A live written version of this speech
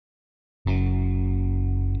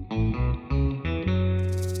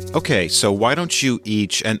Okay, so why don't you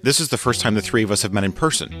each, and this is the first time the three of us have met in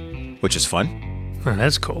person, which is fun. Oh,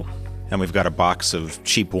 that's cool. And we've got a box of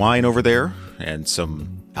cheap wine over there and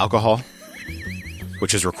some alcohol,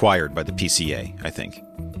 which is required by the PCA, I think.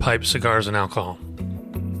 Pipe, cigars, and alcohol.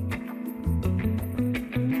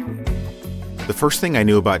 The first thing I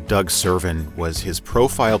knew about Doug Servin was his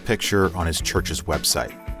profile picture on his church's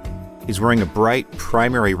website. He's wearing a bright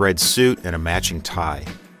primary red suit and a matching tie,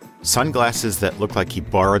 sunglasses that look like he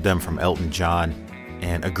borrowed them from Elton John,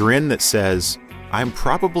 and a grin that says, "I'm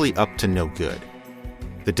probably up to no good."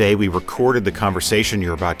 The day we recorded the conversation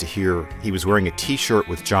you're about to hear, he was wearing a t-shirt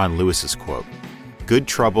with John Lewis's quote, "Good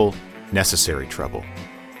trouble, necessary trouble."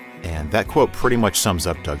 And that quote pretty much sums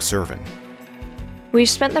up Doug Servin. We've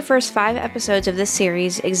spent the first 5 episodes of this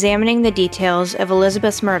series examining the details of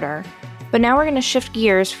Elizabeth's murder, but now we're going to shift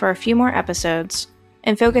gears for a few more episodes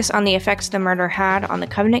and focus on the effects the murder had on the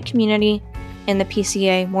Covenant community and the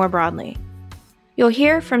PCA more broadly. You'll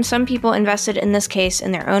hear from some people invested in this case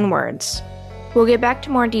in their own words. We'll get back to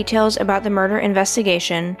more details about the murder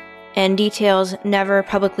investigation and details never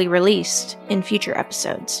publicly released in future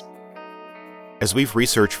episodes. As we've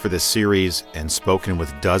researched for this series and spoken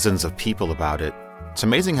with dozens of people about it, it's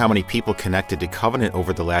amazing how many people connected to Covenant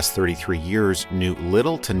over the last 33 years knew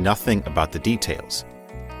little to nothing about the details,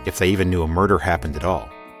 if they even knew a murder happened at all.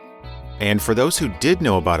 And for those who did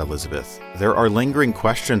know about Elizabeth, there are lingering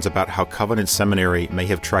questions about how Covenant Seminary may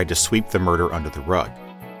have tried to sweep the murder under the rug,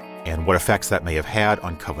 and what effects that may have had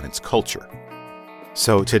on Covenant's culture.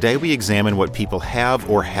 So today we examine what people have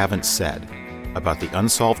or haven't said about the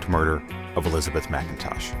unsolved murder of Elizabeth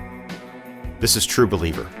McIntosh. This is True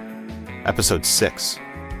Believer, Episode 6,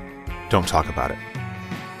 Don't Talk About It.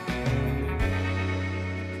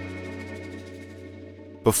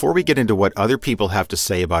 Before we get into what other people have to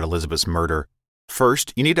say about Elizabeth's murder,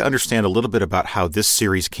 first, you need to understand a little bit about how this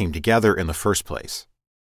series came together in the first place.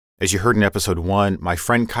 As you heard in Episode 1, my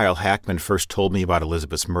friend Kyle Hackman first told me about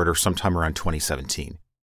Elizabeth's murder sometime around 2017.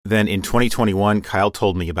 Then in 2021, Kyle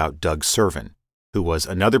told me about Doug Servin, who was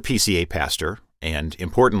another PCA pastor and,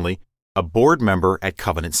 importantly, a board member at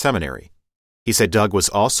Covenant Seminary. He said Doug was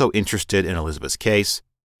also interested in Elizabeth's case.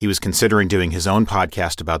 He was considering doing his own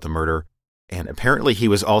podcast about the murder, and apparently he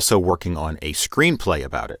was also working on a screenplay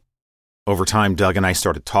about it. Over time, Doug and I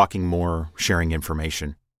started talking more, sharing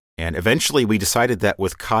information, and eventually we decided that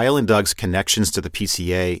with Kyle and Doug's connections to the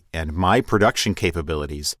PCA and my production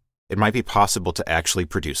capabilities, it might be possible to actually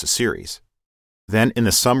produce a series. Then in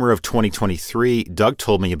the summer of 2023, Doug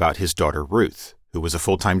told me about his daughter Ruth, who was a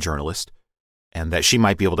full-time journalist, and that she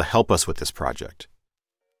might be able to help us with this project.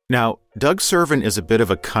 Now, Doug Servin is a bit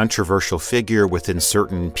of a controversial figure within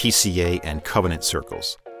certain PCA and Covenant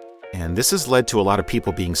circles, and this has led to a lot of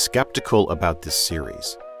people being skeptical about this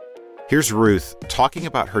series. Here's Ruth talking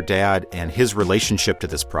about her dad and his relationship to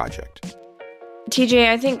this project. TJ,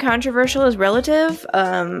 I think controversial is relative.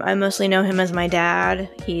 I mostly know him as my dad.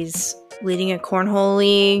 He's leading a cornhole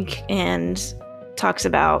league and talks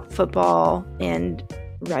about football and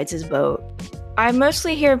rides his boat. I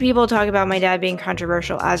mostly hear people talk about my dad being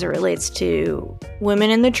controversial as it relates to women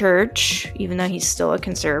in the church, even though he's still a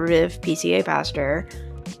conservative PCA pastor,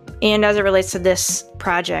 and as it relates to this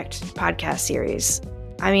project podcast series.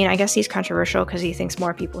 I mean, I guess he's controversial because he thinks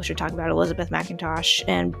more people should talk about Elizabeth McIntosh,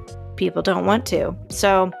 and people don't want to.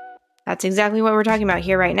 So that's exactly what we're talking about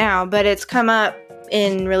here right now, but it's come up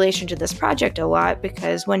in relation to this project a lot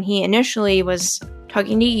because when he initially was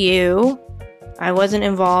talking to you, I wasn't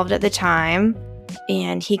involved at the time,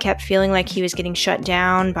 and he kept feeling like he was getting shut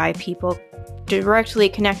down by people directly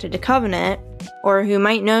connected to Covenant or who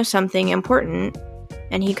might know something important,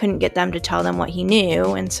 and he couldn't get them to tell them what he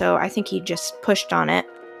knew, and so I think he just pushed on it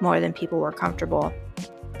more than people were comfortable.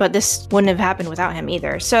 But this wouldn't have happened without him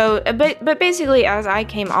either. So, but basically, as I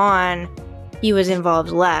came on, he was involved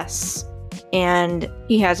less, and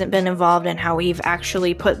he hasn't been involved in how we've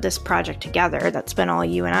actually put this project together. That's been all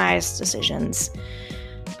you and I's decisions.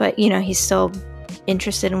 But, you know, he's still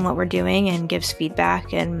interested in what we're doing and gives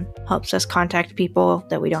feedback and helps us contact people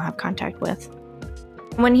that we don't have contact with.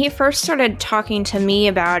 When he first started talking to me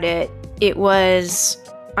about it, it was,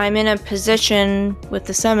 I'm in a position with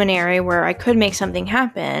the seminary where I could make something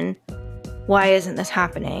happen. Why isn't this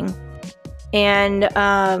happening? And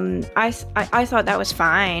I thought that was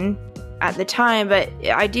fine at the time, but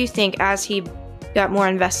I do think as he got more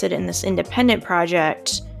invested in this independent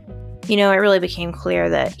project, you know, it really became clear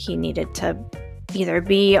that he needed to either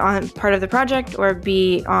be on part of the project or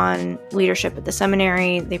be on leadership at the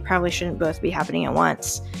seminary. They probably shouldn't both be happening at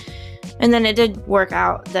once. And then it did work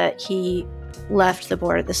out that he left the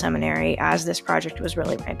board at the seminary as this project was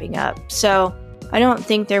really ramping up. So I don't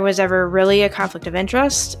think there was ever really a conflict of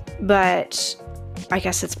interest, but I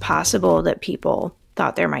guess it's possible that people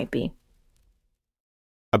thought there might be.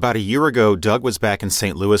 About a year ago, Doug was back in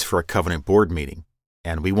St. Louis for a Covenant board meeting,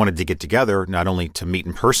 and we wanted to get together not only to meet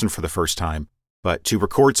in person for the first time, but to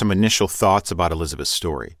record some initial thoughts about Elizabeth's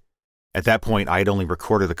story. At that point, I had only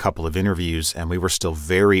recorded a couple of interviews, and we were still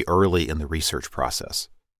very early in the research process.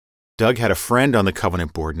 Doug had a friend on the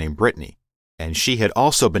Covenant board named Brittany, and she had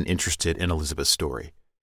also been interested in Elizabeth's story.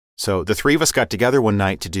 So the three of us got together one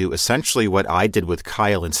night to do essentially what I did with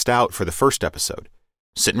Kyle and Stout for the first episode: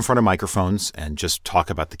 sit in front of microphones and just talk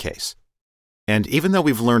about the case. And even though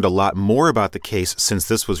we've learned a lot more about the case since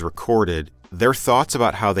this was recorded, their thoughts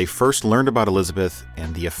about how they first learned about Elizabeth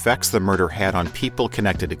and the effects the murder had on people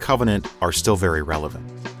connected to Covenant are still very relevant.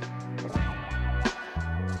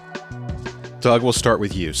 Doug, we'll start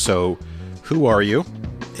with you. So, who are you,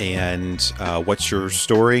 and what's your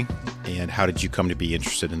story, and how did you come to be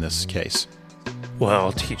interested in this case?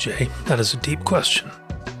 Well, TJ, that is a deep question.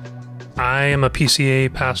 I am a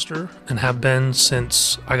PCA pastor and have been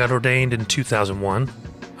since I got ordained in 2001.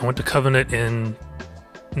 I went to Covenant in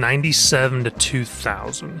 97 to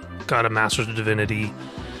 2000, got a Master's of Divinity,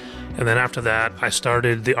 and then after that, I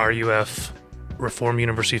started the RUF, Reformed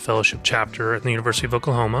University Fellowship chapter at the University of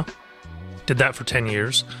Oklahoma. Did that for 10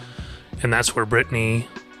 years, and that's where Brittany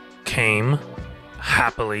came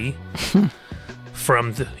happily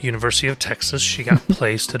from the University of Texas. She got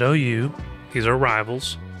placed at OU. These are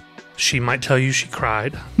rivals. She might tell you she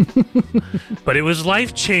cried, but it was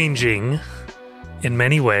life-changing in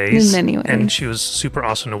many ways. And she was super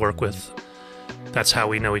awesome to work with. That's how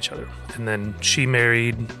we know each other. And then she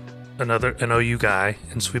married an OU guy,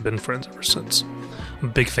 and so we've been friends ever since. I'm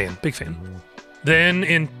a big fan. Then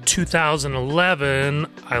in 2011,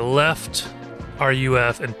 I left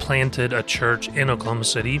RUF and planted a church in Oklahoma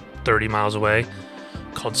City, 30 miles away,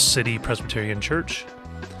 called City Presbyterian Church.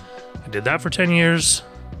 I did that for 10 years.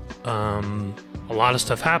 A lot of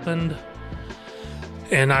stuff happened,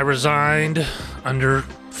 and I resigned under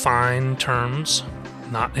fine terms,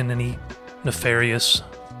 not in any nefarious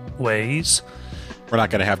ways. We're not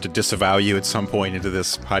going to have to disavow you at some point into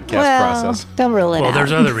this podcast process. Don't rule it out. Well,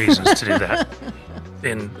 there's other reasons to do that.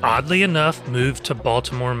 And oddly enough, moved to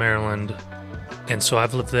Baltimore, Maryland, and so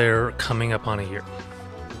I've lived there coming up on a year.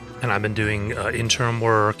 And I've been doing interim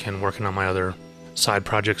work and working on my other side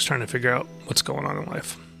projects, trying to figure out what's going on in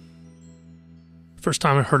life. First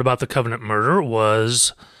time I heard about the Covenant murder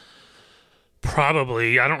was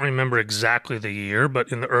probably, I don't remember exactly the year,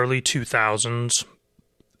 but in the early 2000s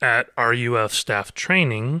at RUF staff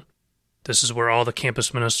training. This is where all the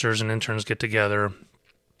campus ministers and interns get together,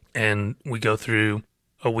 and we go through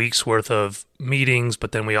a week's worth of meetings,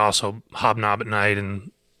 but then we also hobnob at night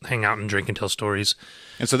and hang out and drink and tell stories.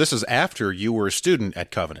 And so this is after you were a student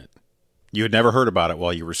at Covenant. You had never heard about it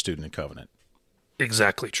while you were a student at Covenant.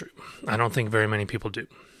 Exactly true. I don't think very many people do.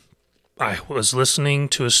 I was listening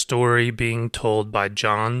to a story being told by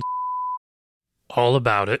John all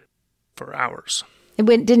about it for hours. It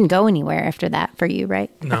didn't go anywhere after that for you,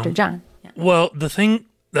 right? No. After John. Yeah. Well, the thing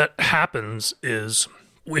that happens is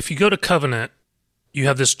if you go to Covenant, you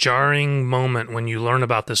have this jarring moment when you learn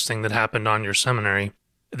about this thing that happened on your seminary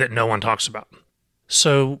that no one talks about.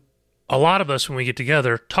 So a lot of us, when we get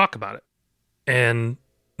together, talk about it. And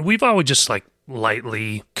we've always just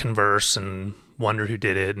lightly converse and wonder who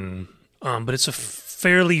did it. And but it's a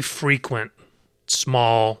fairly frequent,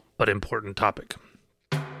 small, but important topic.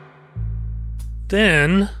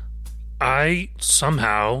 Then I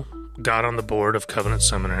somehow got on the board of Covenant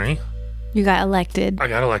Seminary. You got elected. I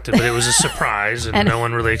got elected, but it was a surprise, and no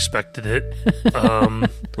one really expected it.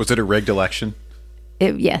 Was it a rigged election?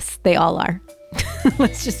 Yes, they all are.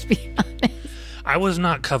 Let's just be honest. I was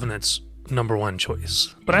not Covenant's number one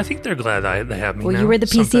choice, but I think they're glad they have me now. Well, you were the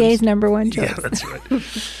PCA's sometimes. number one choice. Yeah, that's right.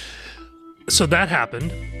 So that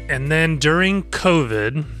happened, and then during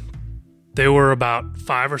COVID, there were about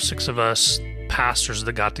 5 or 6 of us pastors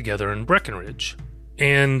that got together in Breckenridge,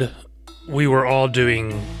 and we were all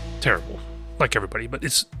doing terrible, like everybody, but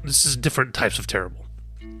this is different types of terrible.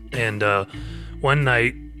 And one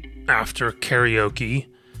night after karaoke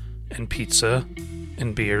and pizza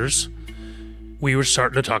and beers, we were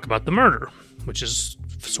starting to talk about the murder, which is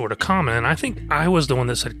sort of common. And I think I was the one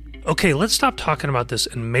that said, okay, let's stop talking about this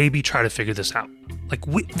and maybe try to figure this out.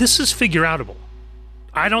 This is figure-outable.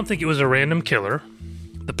 I don't think it was a random killer.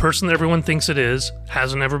 The person that everyone thinks it is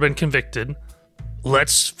hasn't ever been convicted.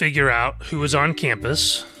 Let's figure out who was on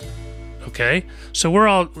campus. Okay? So we're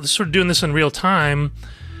all sort of doing this in real time.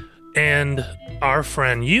 And our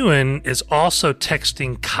friend Ewan is also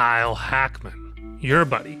texting Kyle Hackman, your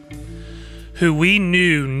buddy, who we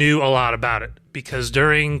knew a lot about it, because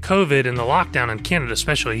during COVID and the lockdown in Canada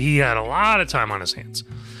especially, he had a lot of time on his hands.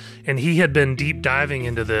 And he had been deep diving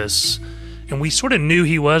into this, and we sort of knew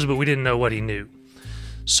he was, but we didn't know what he knew.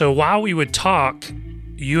 So while we would talk,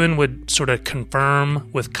 Ewan would sort of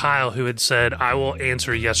confirm with Kyle, who had said, I will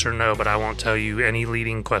answer yes or no, but I won't tell you any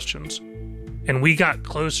leading questions. And we got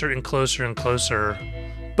closer and closer and closer,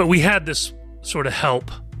 but we had this sort of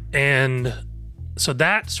help. And so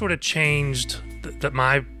that sort of changed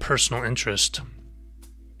my personal interest.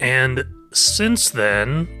 And since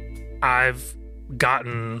then, I've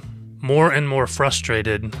gotten more and more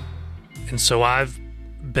frustrated. And so I've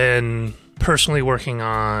been personally working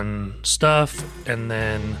on stuff, and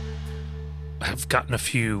then I've gotten a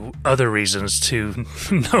few other reasons to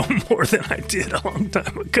know more than I did a long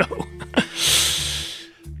time ago.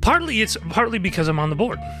 Partly because I'm on the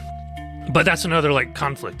board, but that's another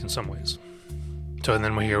conflict in some ways. So and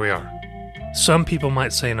then here we are. Some people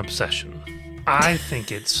might say an obsession. I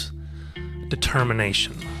think it's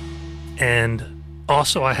determination. And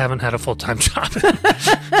also, I haven't had a full-time job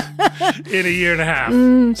in a year and a half.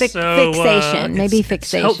 Fixation, maybe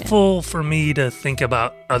fixation. It's helpful for me to think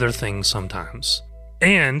about other things sometimes.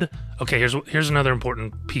 And, okay, here's another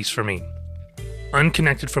important piece for me.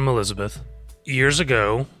 Unconnected from Elizabeth, years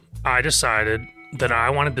ago, I decided that I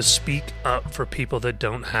wanted to speak up for people that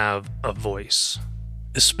don't have a voice,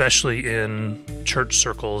 especially in church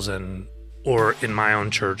circles or in my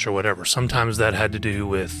own church or whatever. Sometimes that had to do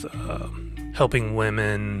with helping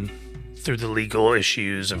women through the legal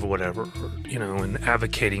issues of whatever, and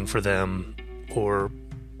advocating for them. Or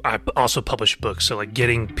I also publish books, so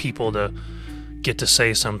getting people to get to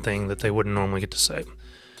say something that they wouldn't normally get to say.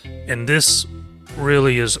 And this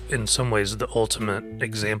really is, in some ways, the ultimate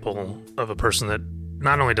example of a person that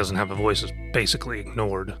not only doesn't have a voice, is basically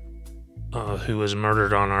ignored, who was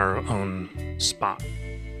murdered on our own spot.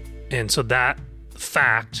 And so that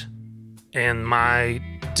fact and my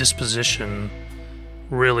disposition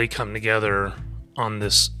really come together on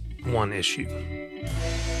this one issue.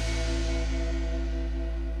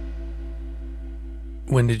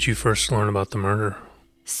 When did you first learn about the murder?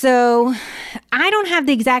 So I don't have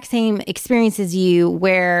the exact same experience as you,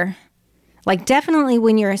 where definitely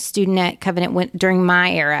when you're a student at Covenant there my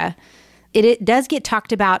era, it does get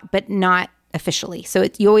talked about, but not officially. So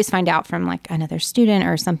you always find out from another student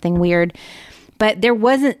or something weird. But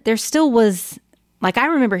there still was, I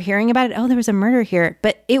remember hearing about it. Oh, there was a murder here.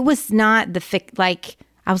 But it was not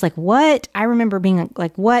I was like, what? I remember being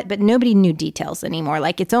like, what? But nobody knew details anymore.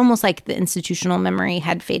 It's almost like the institutional memory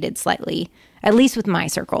had faded slightly, at least with my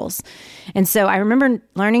circles. And so I remember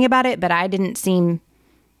learning about it, but it didn't seem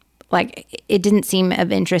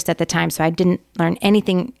of interest at the time. So I didn't learn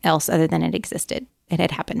anything else other than it existed. It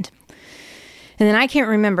had happened. And then I can't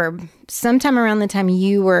remember, sometime around the time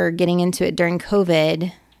you were getting into it during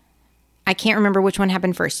COVID, I can't remember which one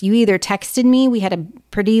happened first. You either texted me, we had a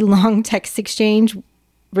pretty long text exchange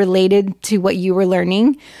related to what you were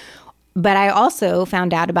learning, but I also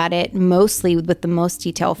found out about it mostly with the most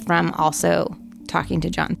detail from also talking to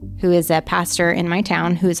John, who is a pastor in my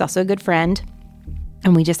town, who is also a good friend.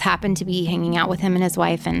 And we just happened to be hanging out with him and his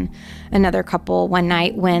wife and another couple one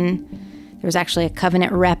night when there was actually a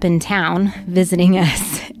Covenant rep in town visiting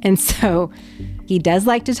us. And so he does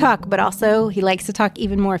like to talk, but also he likes to talk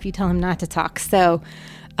even more if you tell him not to talk. So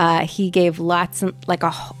he gave lots of,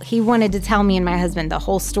 he wanted to tell me and my husband the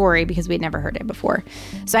whole story because we'd never heard it before.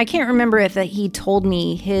 So I can't remember if he told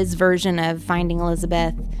me his version of finding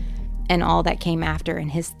Elizabeth and all that came after,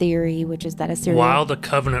 and his theory, which is that a serial... While the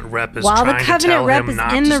Covenant rep is trying to tell him not to stop. While the Covenant rep is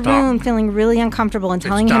in the room feeling really uncomfortable and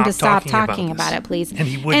telling him to stop talking about it, please. And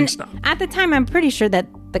he wouldn't stop. At the time, I'm pretty sure that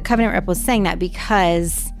the Covenant rep was saying that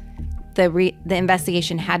because the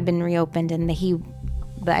investigation had been reopened, and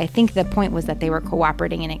I think the point was that they were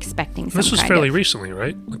cooperating and expecting some kind of... This was fairly recently,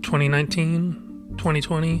 right? 2019,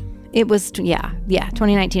 2020? It was, yeah,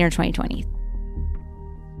 2019 or 2020.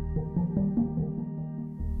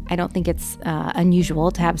 I don't think it's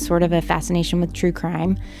unusual to have sort of a fascination with true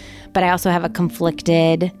crime, but I also have a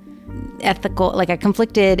conflicted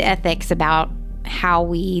ethics about how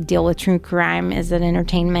we deal with true crime as an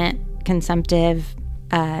entertainment, consumptive,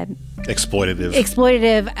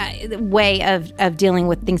 exploitative way of dealing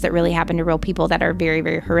with things that really happen to real people that are very,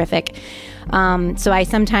 very horrific. So I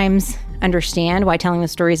sometimes understand why telling the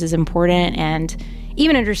stories is important, and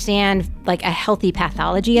even understand a healthy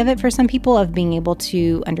pathology of it for some people, of being able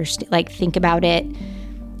to understand, think about it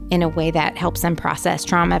in a way that helps them process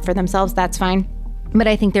trauma for themselves. That's fine. But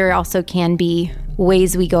I think there also can be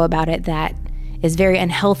ways we go about it that is very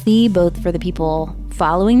unhealthy, both for the people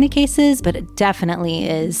following the cases, but it definitely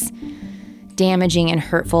is damaging and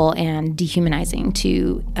hurtful and dehumanizing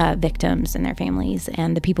to victims and their families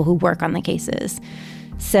and the people who work on the cases.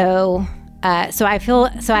 So I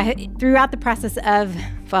throughout the process of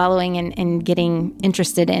following and getting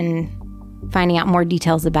interested in finding out more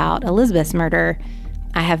details about Elizabeth's murder,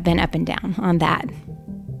 I have been up and down on that.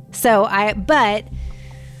 But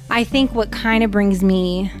I think what kind of brings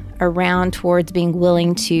me around towards being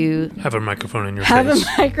willing to have a microphone in your have face.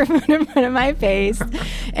 a microphone in front of my face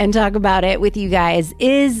and talk about it with you guys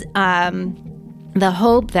is the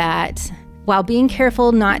hope that while being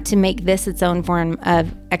careful not to make this its own form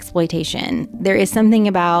of exploitation, there is something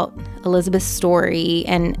about Elizabeth's story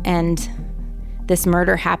and this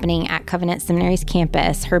murder happening at Covenant Seminary's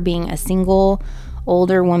campus, her being a single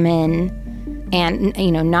older woman and,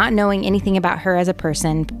 not knowing anything about her as a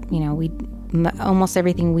person. Almost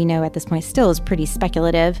everything we know at this point still is pretty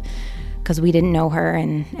speculative because we didn't know her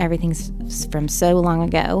and everything's from so long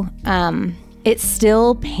ago. It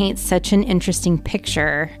still paints such an interesting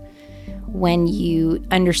picture when you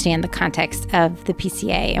understand the context of the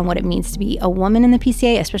PCA and what it means to be a woman in the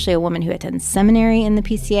PCA, especially a woman who attends seminary in the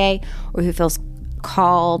PCA or who feels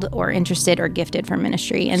called or interested or gifted for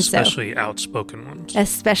ministry. And especially outspoken ones.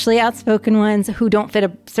 Especially outspoken ones who don't fit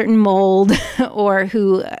a certain mold or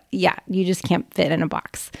who, you just can't fit in a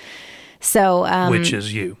box. So, which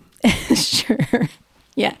is you. Sure.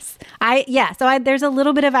 Yes. So there's a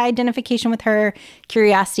little bit of identification with her,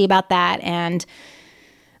 curiosity about that.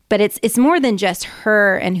 But it's more than just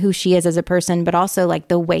her and who she is as a person, but also like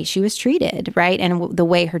the way she was treated, right? And the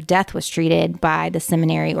way her death was treated by the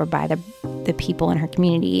seminary or by the people in her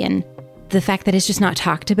community. And the fact that it's just not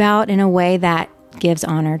talked about in a way that gives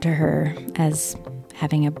honor to her as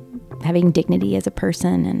having dignity as a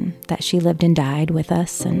person, and that she lived and died with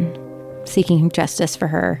us and seeking justice for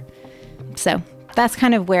her. So that's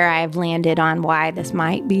kind of where I've landed on why this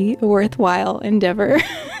might be a worthwhile endeavor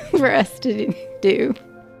for us to do.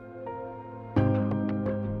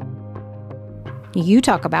 You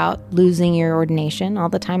talk about losing your ordination all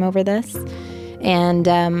the time over this. And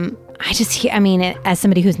as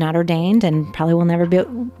somebody who's not ordained and probably will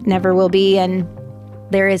never will be, and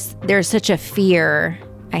there's such a fear,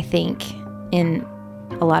 I think, in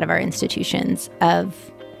a lot of our institutions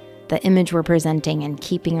of the image we're presenting and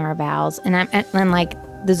keeping our vows. And like,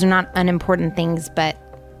 those are not unimportant things, but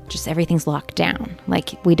just everything's locked down.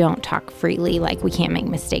 Like, we don't talk freely. Like, we can't make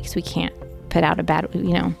mistakes. We can't put out a bad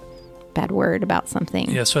word about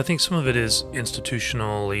something. Yeah, so I think some of it is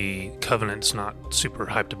institutionally, Covenant's not super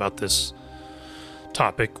hyped about this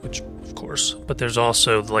topic, which of course, but there's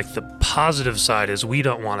also like the positive side is we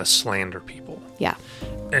don't want to slander people. Yeah.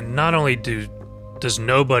 And not only does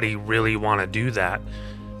nobody really want to do that,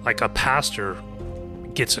 like a pastor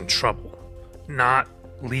gets in trouble, not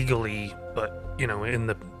legally, but in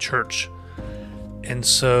the church. And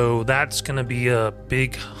so that's going to be a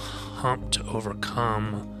big hump to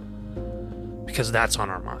overcome, because that's on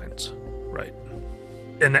our minds, right?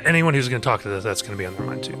 And anyone who's going to talk to this, that's going to be on their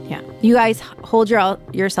mind too. Yeah. You guys hold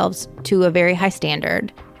yourselves to a very high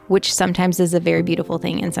standard, which sometimes is a very beautiful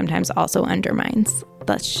thing and sometimes also undermines.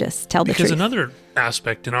 Let's just tell the truth. Because another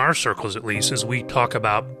aspect in our circles, at least, is we talk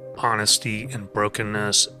about honesty and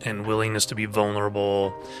brokenness and willingness to be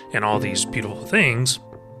vulnerable and all these beautiful things,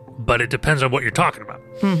 but it depends on what you're talking about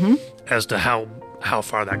as to how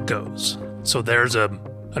far that goes. So there's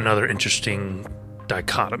another interesting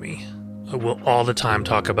dichotomy. We'll all the time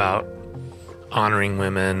talk about honoring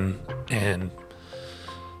women and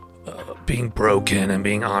being broken and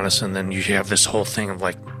being honest, and then you have this whole thing of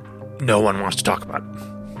like, no one wants to talk about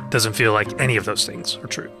it. Doesn't feel like any of those things are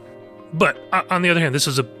true. But on the other hand, this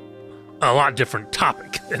is a lot different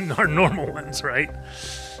topic than our normal ones, right?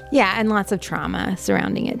 Yeah, and lots of trauma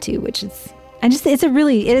surrounding it too, which is, it is a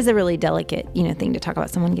really delicate, thing to talk about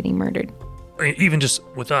someone getting murdered. Even just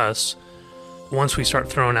with us, once we start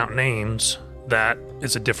throwing out names, that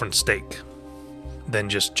is a different stake than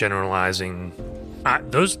just generalizing.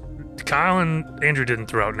 Kyle and Andrew didn't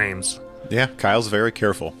throw out names. Yeah, Kyle's very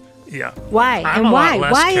careful. Yeah. Why? I'm and why?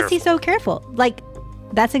 Why careful. is he so careful? Like,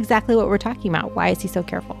 that's exactly what we're talking about. Why is he so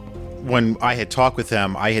careful? When I had talked with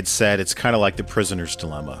them, I had said it's kind of like the prisoner's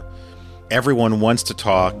dilemma. Everyone wants to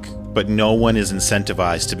talk, but no one is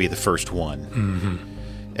incentivized to be the first one.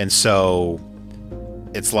 Mm-hmm. And so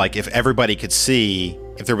it's like if everybody could see,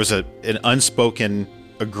 if there was an unspoken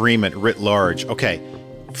agreement writ large, okay,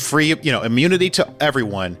 free, immunity to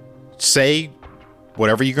everyone, say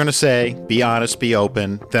whatever you're going to say, be honest, be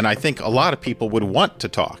open, then I think a lot of people would want to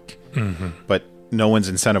talk. Mm-hmm. But no one's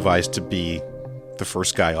incentivized to be the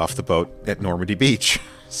first guy off the boat at Normandy Beach.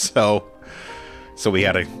 So So we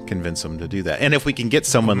had to convince them to do that. And if we can get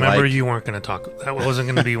someone Remember, like... you weren't going to talk. That wasn't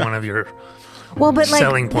going to be one of your Well, but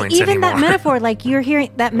selling points even anymore. that metaphor, like you're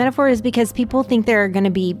hearing, that metaphor is because people think there are going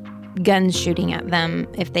to be guns shooting at them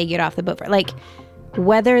if they get off the boat. Like,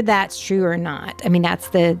 whether that's true or not, I mean, that's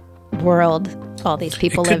the world all these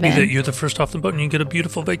people live in. It could be that you're the first off the boat and you get a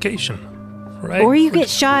beautiful vacation, right? Or you get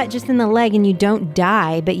shot just in the leg and you don't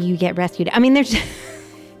die, but you get rescued. I mean, there's...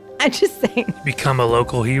 I'm just saying. Become a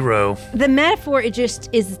local hero. The metaphor, it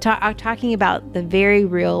just is talking about the very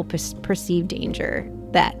real perceived danger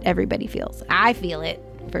that everybody feels. I feel it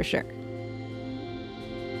for sure.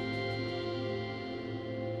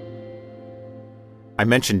 I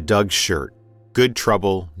mentioned Doug's shirt, Good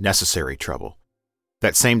Trouble, Necessary Trouble.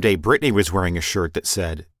 That same day, Brittany was wearing a shirt that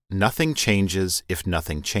said, Nothing changes if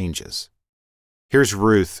nothing changes. Here's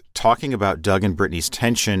Ruth talking about Doug and Brittany's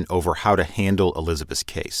tension over how to handle Elizabeth's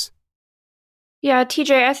case. Yeah,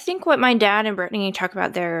 TJ, I think what my dad and Brittany talk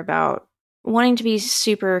about there about wanting to be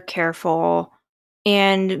super careful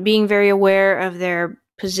and being very aware of their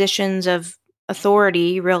positions of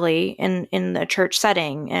authority, really, in the church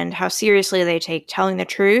setting, and how seriously they take telling the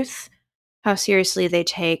truth, how seriously they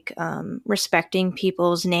take respecting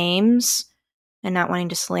people's names and not wanting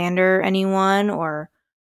to slander anyone or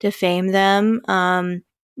defame them.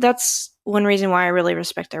 That's one reason why I really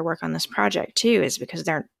respect their work on this project too, is because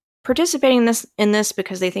they're participating in this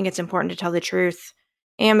because they think it's important to tell the truth,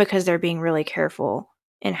 and because they're being really careful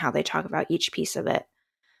in how they talk about each piece of it.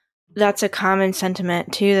 That's a common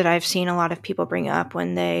sentiment too that I've seen a lot of people bring up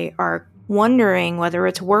when they are wondering whether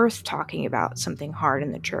it's worth talking about something hard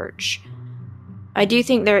in the church. I do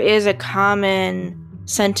think there is a common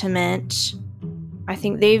sentiment. I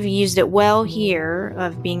think they've used it well here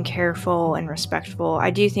of being careful and respectful.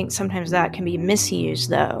 I do think sometimes that can be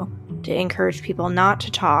misused, though, to encourage people not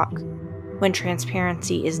to talk when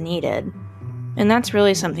transparency is needed. And that's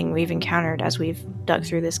really something we've encountered as we've dug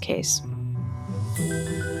through this case.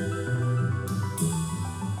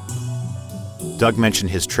 Doug mentioned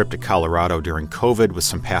his trip to Colorado during COVID with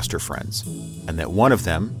some pastor friends, and that one of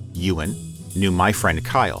them, Ewan, knew my friend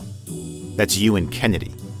Kyle. That's Ewan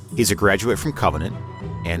Kennedy. He's a graduate from Covenant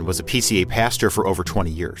and was a PCA pastor for over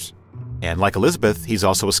 20 years. And like Elizabeth, he's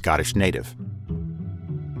also a Scottish native.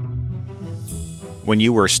 When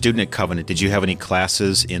you were a student at Covenant, did you have any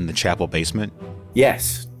classes in the chapel basement?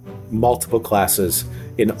 Yes, multiple classes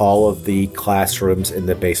in all of the classrooms in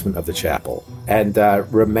the basement of the chapel. And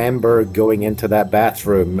remember going into that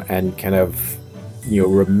bathroom and kind of,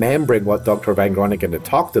 remembering what Dr. Van Groningen had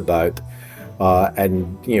talked about,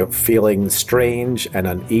 and, feeling strange and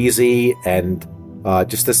uneasy and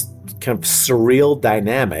just this kind of surreal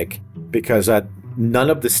dynamic, because none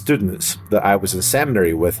of the students that I was in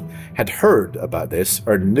seminary with had heard about this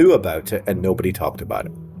or knew about it, and nobody talked about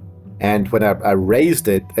it. And when I raised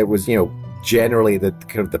it, it was, generally the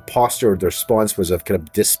kind of the posture of the response was of kind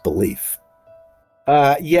of disbelief.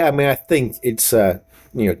 I think it's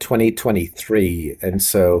 2023, and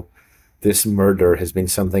so this murder has been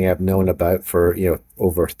something I've known about for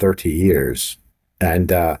over 30 years.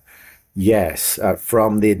 And yes,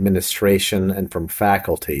 from the administration and from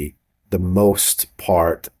faculty, the most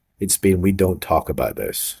part, it's been, we don't talk about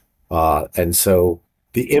this. And so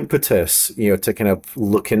the impetus, to kind of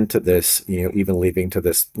look into this, even leading to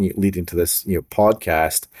this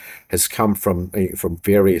podcast, has come from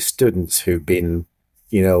various students who've been,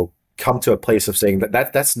 come to a place of saying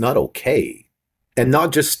that's not okay. And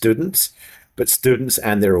not just students, but students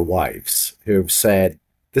and their wives who've said,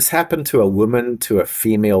 this happened to a woman, to a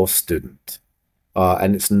female student.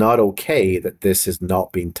 And it's not okay that this has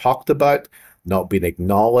not been talked about, not been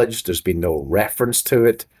acknowledged. There's been no reference to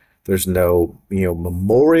it. There's no,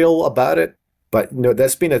 memorial about it. But,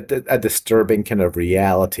 that's been a disturbing kind of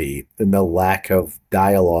reality in the lack of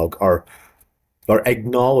dialogue or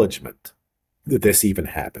acknowledgement that this even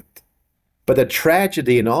happened. But the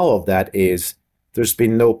tragedy in all of that is there's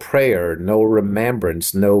been no prayer, no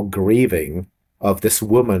remembrance, no grieving of this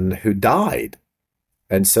woman who died.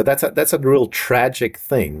 And so that's a real tragic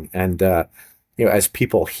thing. And, as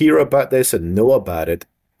people hear about this and know about it,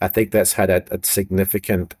 I think that's had a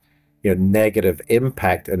significant, negative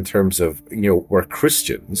impact in terms of, we're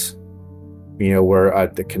Christians, we're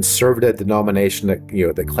the conservative denomination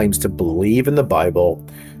that claims to believe in the Bible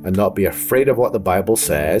and not be afraid of what the Bible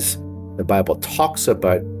says. The Bible talks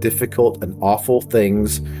about difficult and awful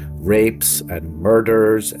things, rapes and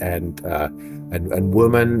murders and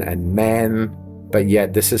women and men, but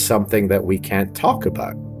yet this is something that we can't talk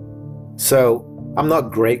about. So I'm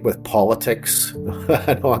not great with politics.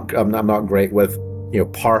 I'm not great with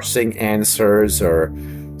parsing answers or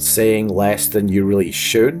saying less than you really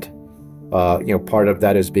should. Part of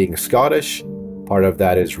that is being Scottish, part of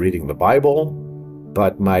that is reading the Bible.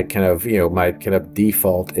 But my kind of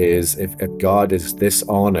default is if God is this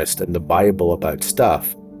honest in the Bible about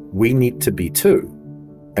stuff, we need to be too.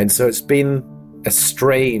 And so it's been a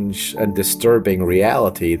strange and disturbing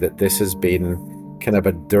reality that this has been kind of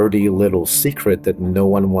a dirty little secret that no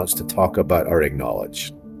one wants to talk about or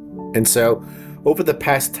acknowledge. And so over the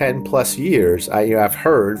past 10 plus years, I've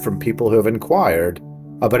heard from people who have inquired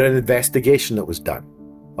about an investigation that was done,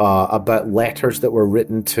 about letters that were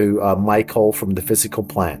written to Michael from the physical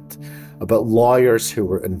plant, about lawyers who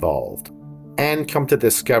were involved, and come to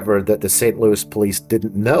discover that the St. Louis police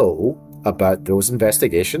didn't know about those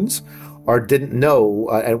investigations or didn't know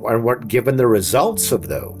and weren't given the results of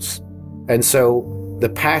those. And so the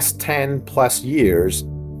past 10 plus years,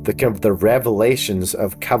 the revelations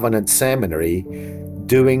of Covenant Seminary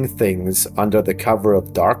doing things under the cover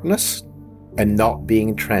of darkness and not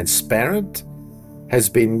being transparent has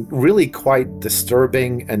been really quite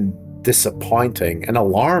disturbing and disappointing and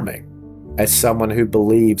alarming as someone who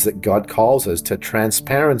believes that God calls us to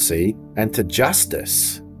transparency and to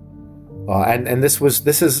justice. And this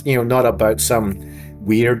is not about some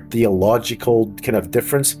weird theological kind of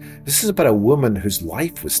difference. This is about a woman whose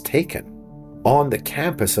life was taken on the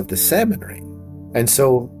campus of the seminary. And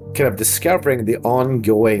so kind of discovering the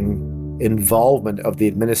ongoing involvement of the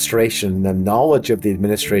administration, the knowledge of the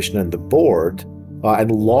administration and the board,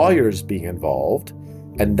 and lawyers being involved,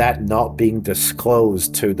 and that not being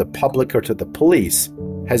disclosed to the public or to the police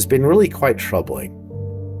has been really quite troubling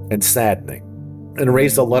and saddening and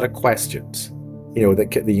raised a lot of questions,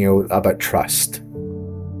 about trust.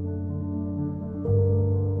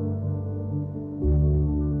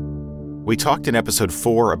 We talked in episode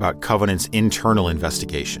 4 about Covenant's internal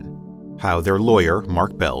investigation, how their lawyer,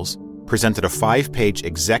 Mark Bells, presented a 5-page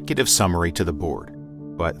executive summary to the board,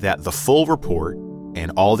 but that the full report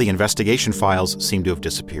and all the investigation files seem to have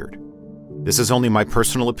disappeared. This is only my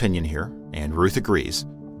personal opinion here, and Ruth agrees,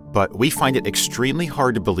 but we find it extremely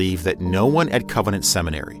hard to believe that no one at Covenant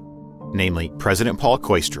Seminary, namely President Paul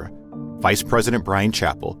Koistra, Vice President Brian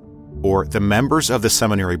Chappell, or the members of the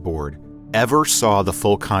seminary board, ever saw the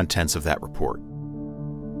full contents of that report.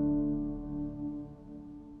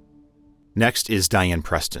 Next is Diane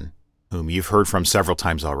Preston, whom you've heard from several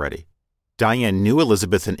times already. Diane knew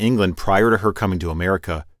Elizabeth in England prior to her coming to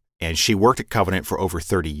America, and she worked at Covenant for over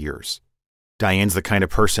 30 years. Diane's the kind of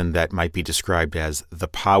person that might be described as the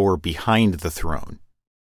power behind the throne.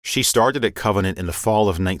 She started at Covenant in the fall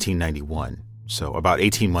of 1991, so about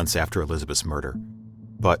 18 months after Elizabeth's murder.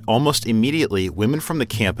 But almost immediately, women from the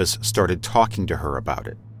campus started talking to her about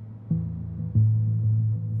it.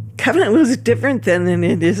 Covenant was different then than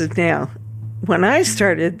it is now. When I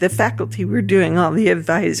started, the faculty were doing all the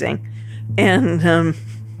advising, and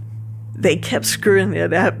they kept screwing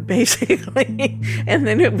it up, basically. And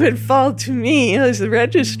then it would fall to me as the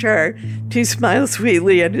registrar to smile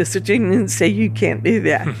sweetly at a student and say, you can't do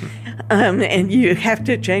that. And you have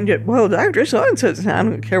to change it. Well, Dr. So-and-so says, I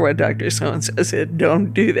don't care what Dr. So-and-so said,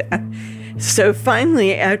 don't do that. So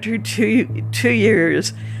finally, after two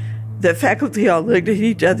years, the faculty all looked at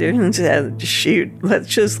each other and said, shoot, let's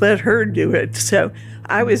just let her do it. So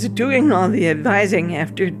I was doing all the advising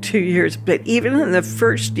after 2 years, but even in the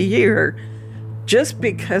first year, just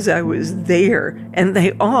because I was there and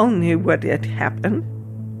they all knew what had happened,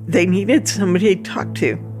 they needed somebody to talk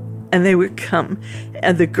to. And they would come,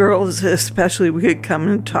 and the girls especially would come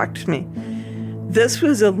and talk to me. This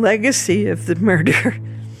was a legacy of the murder.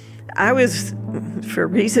 I was, for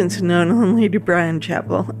reasons known only to Brian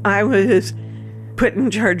Chappell, I was put in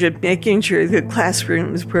charge of making sure the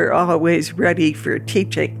classrooms were always ready for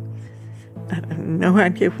teaching. I have no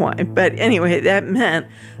idea why, but anyway, that meant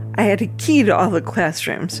I had a key to all the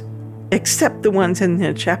classrooms, except the ones in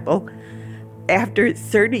the chapel. After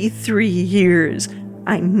 33 years,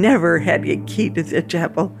 I never had a key to the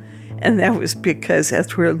chapel, and that was because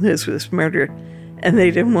that's where Liz was murdered, and they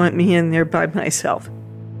didn't want me in there by myself.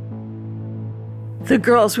 The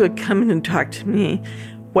girls would come in and talk to me.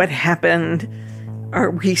 What happened? Are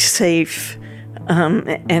we safe?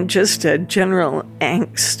 And just a general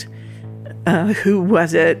angst. Who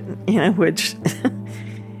was it? Which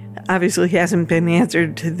obviously hasn't been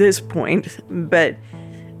answered to this point, but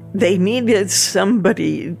they needed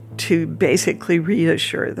somebody to basically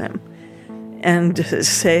reassure them and to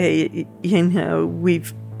say,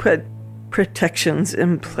 we've put protections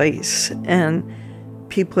in place and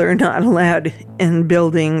people are not allowed in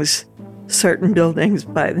buildings, certain buildings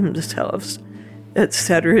by themselves,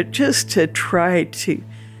 etc., just to try to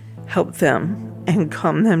help them and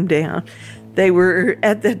calm them down. They were,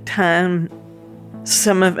 at the time,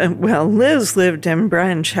 Some of them, well, Liz lived in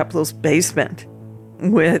Brian Chappell's basement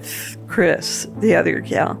with Chris, the other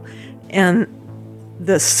gal. And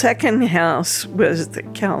the second house was the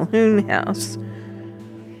Calhoun house.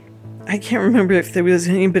 I can't remember if there was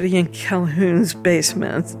anybody in Calhoun's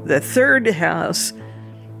basement. The third house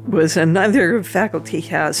was another faculty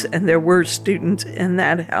house, and there were students in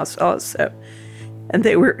that house also. And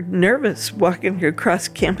they were nervous walking across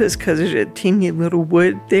campus because there's a teeny little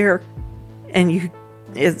wood there, and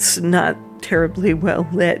it's not terribly well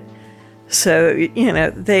lit. So,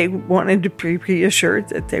 they wanted to be reassured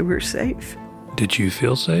that they were safe. Did you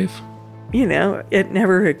feel safe? It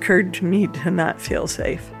never occurred to me to not feel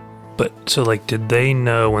safe. But, so, did they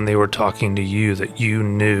know when they were talking to you that you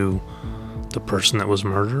knew the person that was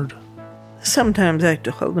murdered? Sometimes I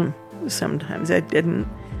told them, sometimes I didn't.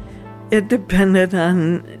 It depended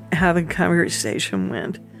on how the conversation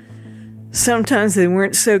went. Sometimes they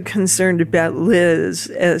weren't so concerned about Liz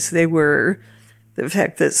as they were the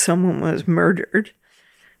fact that someone was murdered.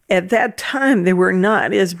 At that time, there were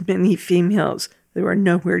not as many females. There were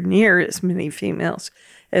nowhere near as many females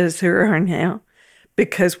as there are now,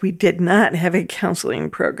 because we did not have a counseling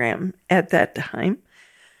program at that time,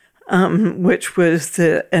 which was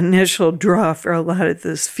the initial draw for a lot of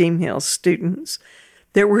those female students.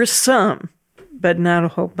 There were some, but not a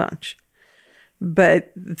whole bunch.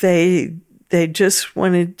 But they just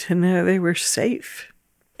wanted to know they were safe.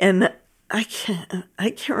 And I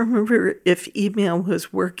can't remember if email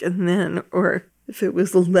was working then or if it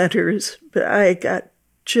was letters, but I got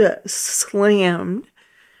just slammed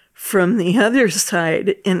from the other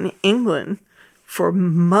side in England for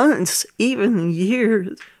months, even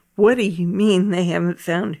years. What do you mean they haven't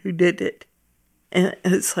found who did it? And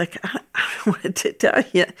it's like, I don't know what to tell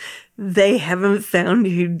you. They haven't found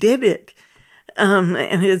who did it. And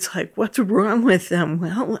it's like, what's wrong with them?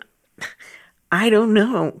 Well, I don't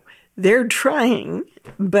know. They're trying.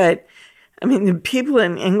 But, the people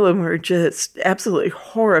in England were just absolutely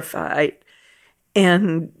horrified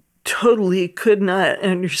and totally could not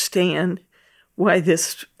understand why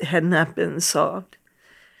this had not been solved.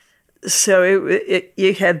 So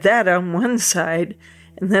you had that on one side,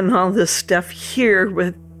 and then all this stuff here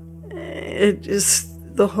with it, just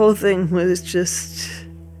the whole thing was just,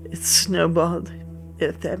 it snowballed,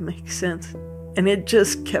 if that makes sense. And it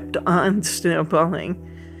just kept on snowballing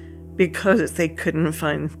because they couldn't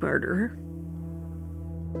find the murderer.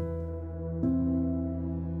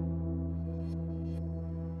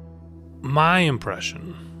 My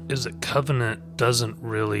impression is that Covenant doesn't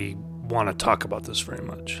really want to talk about this very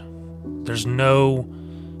much. There's no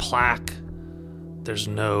plaque. There's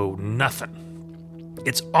no nothing.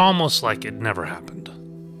 It's almost like it never happened.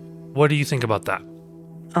 What do you think about that?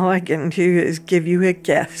 All I can do is give you a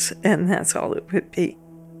guess, and that's all it would be.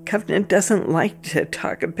 Covenant doesn't like to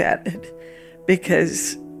talk about it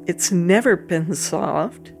because it's never been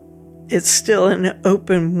solved. It's still an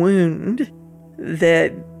open wound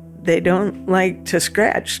that they don't like to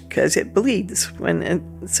scratch because it bleeds when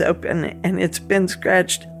it's open, and it's been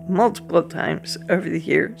scratched multiple times over the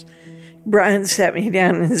years. Brian sat me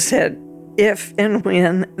down and said, if and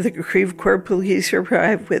when the Creve Coeur police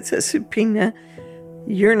arrive with a subpoena,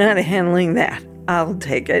 you're not handling that. I'll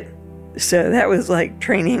take it. So that was like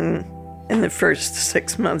training in the first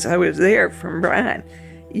 6 months I was there from Brian.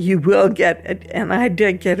 You will get it. And I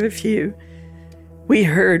did get a few. We've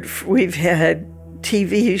had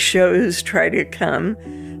TV shows try to come.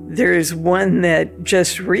 There's one that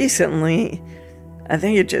just recently, I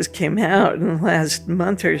think it just came out in the last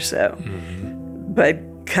month or so. Mm-hmm. But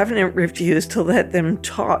Covenant refused to let them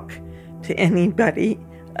talk to anybody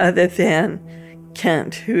other than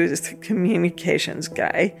Kent, who is the communications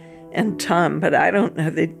guy, and Tom. But I don't know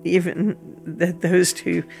that those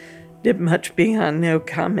two did much beyond no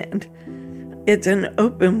comment. It's an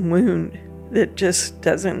open wound that just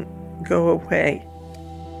doesn't go away.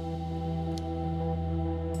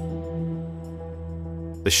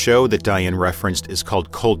 The show that Diane referenced is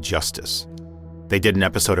called Cold Justice. They did an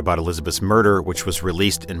episode about Elizabeth's murder, which was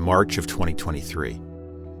released in March of 2023.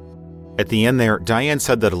 At the end there, Diane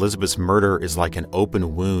said that Elizabeth's murder is like an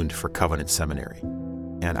open wound for Covenant Seminary.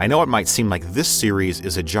 And I know it might seem like this series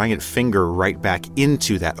is a giant finger right back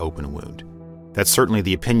into that open wound. That's certainly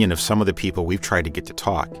the opinion of some of the people we've tried to get to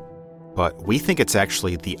talk. But we think it's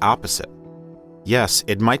actually the opposite. Yes,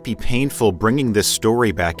 it might be painful bringing this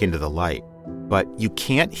story back into the light, but you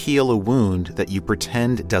can't heal a wound that you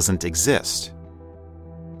pretend doesn't exist.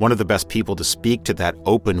 One of the best people to speak to that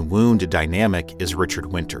open wound dynamic is Richard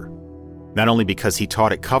Winter. Not only because he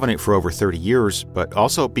taught at Covenant for over 30 years, but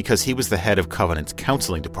also because he was the head of Covenant's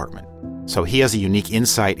counseling department. So he has a unique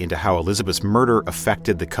insight into how Elizabeth's murder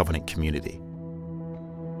affected the Covenant community.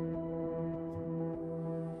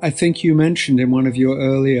 I think you mentioned in one of your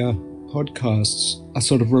earlier podcasts a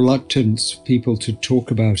sort of reluctance for people to talk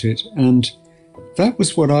about it. And that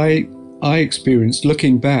was what I experienced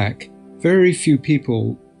looking back. Very few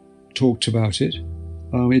people talked about it.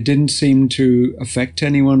 It didn't seem to affect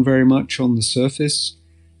anyone very much on the surface.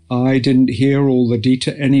 I didn't hear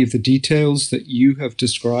any of the details that you have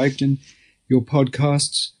described in your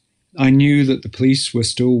podcasts. I knew that the police were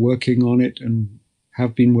still working on it and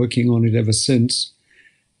have been working on it ever since.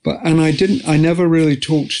 I never really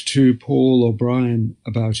talked to Paul or Brian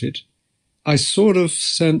about it. I sort of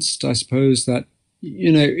sensed, I suppose, that,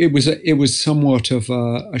 it was somewhat of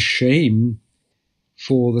a shame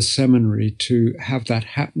for the seminary to have that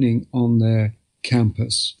happening on their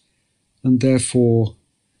campus. And therefore,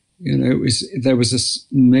 there was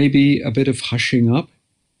maybe a bit of hushing up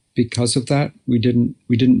because of that. We didn't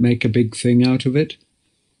make a big thing out of it.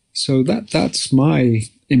 So that's my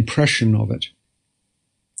impression of it.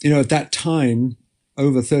 At that time,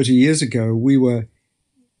 over 30 years ago, we were,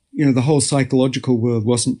 the whole psychological world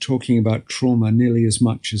wasn't talking about trauma nearly as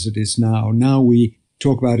much as it is now. Now we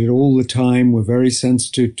talk about it all the time. We're very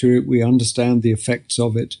sensitive to it. We understand the effects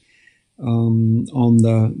of it on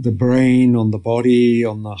the brain, on the body,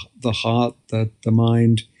 on the heart, the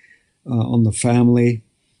mind, on the family.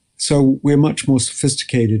 So we're much more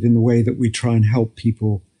sophisticated in the way that we try and help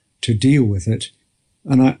people to deal with it.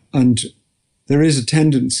 And there is a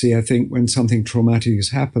tendency, I think, when something traumatic has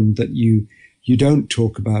happened that you don't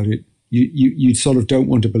talk about it. You sort of don't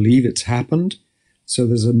want to believe it's happened. So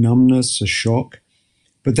there's a numbness, a shock.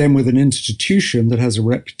 But then with an institution that has a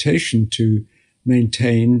reputation to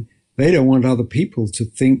maintain, they don't want other people to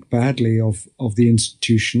think badly of the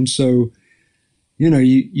institution. So,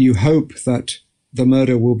 you hope that the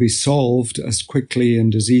murder will be solved as quickly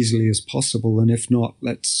and as easily as possible. And if not,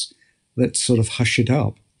 let's sort of hush it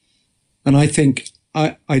up. And I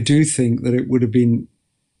do think that it would have been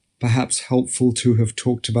perhaps helpful to have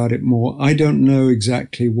talked about it more. I don't know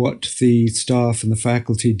exactly what the staff and the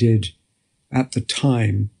faculty did at the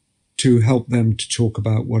time to help them to talk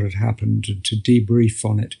about what had happened and to debrief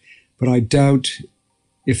on it. But I doubt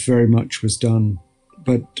if very much was done.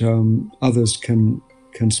 But others can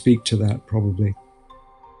speak to that probably.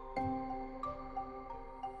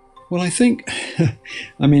 Well, I think,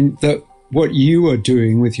 that what you are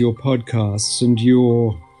doing with your podcasts and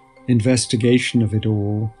your investigation of it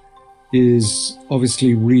all is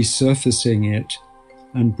obviously resurfacing it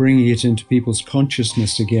and bringing it into people's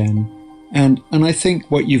consciousness again. And I think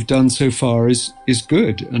what you've done so far is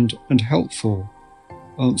good and helpful.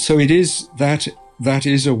 So it is that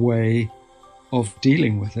is a way of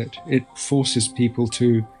dealing with it. It forces people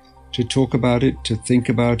to talk about it, to think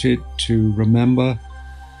about it, to remember.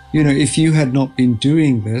 If you had not been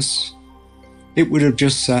doing this, it would have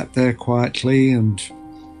just sat there quietly and,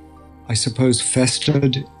 I suppose,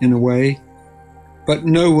 festered in a way. But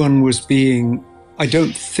no one was I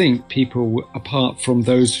don't think people, apart from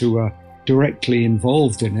those who are directly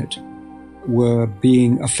involved in it, were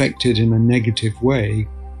being affected in a negative way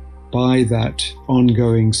by that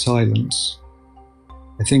ongoing silence.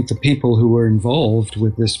 I think the people who were involved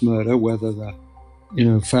with this murder, whether the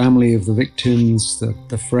family of the victims,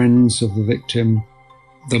 the friends of the victim,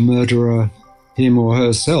 the murderer, him or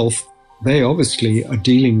herself, they obviously are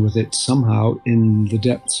dealing with it somehow in the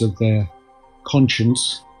depths of their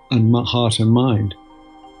conscience and heart and mind.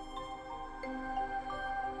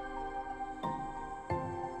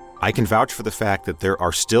 I can vouch for the fact that there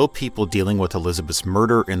are still people dealing with Elizabeth's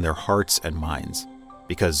murder in their hearts and minds,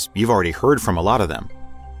 because you've already heard from a lot of them,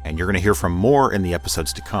 and you're going to hear from more in the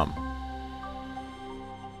episodes to come.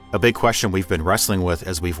 A big question we've been wrestling with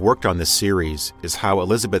as we've worked on this series is how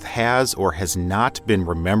Elizabeth has or has not been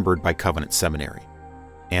remembered by Covenant Seminary,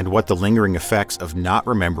 and what the lingering effects of not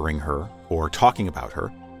remembering her or talking about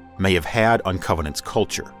her may have had on Covenant's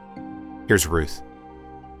culture. Here's Ruth.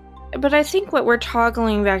 But I think what we're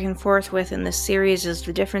toggling back and forth with in this series is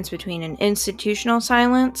the difference between an institutional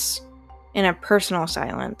silence and a personal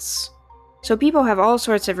silence. So people have all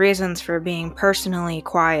sorts of reasons for being personally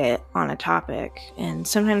quiet on a topic, and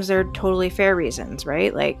sometimes they're totally fair reasons,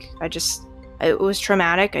 right? Like, it was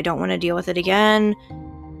traumatic, I don't want to deal with it again,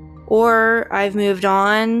 or I've moved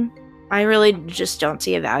on, I really just don't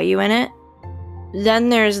see a value in it. Then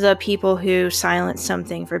there's the people who silence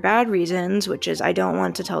something for bad reasons, which is I don't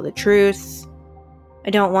want to tell the truth, I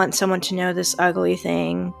don't want someone to know this ugly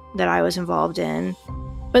thing that I was involved in.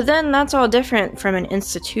 But then that's all different from an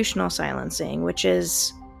institutional silencing, which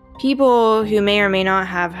is people who may or may not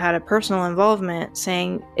have had a personal involvement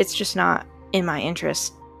saying, it's just not in my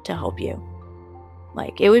interest to help you.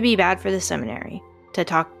 Like, it would be bad for the seminary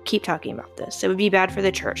to keep talking about this. It would be bad for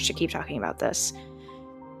the church to keep talking about this.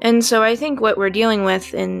 And so I think what we're dealing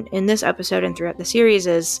with in this episode and throughout the series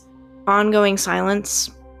is ongoing silence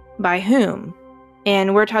by whom?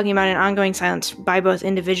 And we're talking about an ongoing silence by both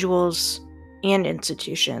individuals and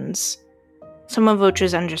institutions, some of which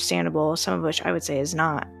is understandable, some of which I would say is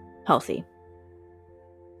not healthy.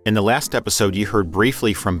 In the last episode, you heard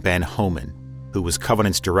briefly from Ben Homan, who was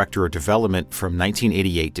Covenant's Director of Development from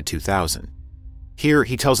 1988 to 2000. Here,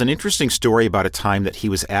 he tells an interesting story about a time that he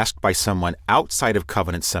was asked by someone outside of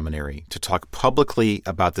Covenant Seminary to talk publicly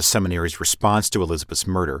about the seminary's response to Elizabeth's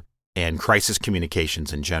murder and crisis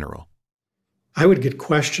communications in general. I would get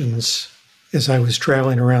questions as I was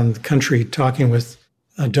traveling around the country talking with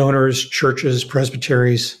donors, churches,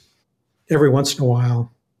 presbyteries. Every once in a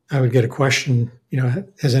while, I would get a question,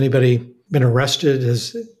 has anybody been arrested?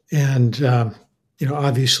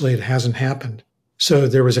 Obviously it hasn't happened. So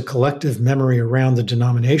there was a collective memory around the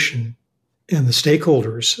denomination and the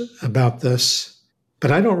stakeholders about this.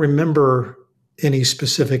 But I don't remember any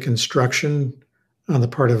specific instruction on the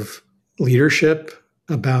part of leadership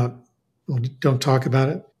about, don't talk about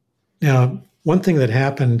it. Now, one thing that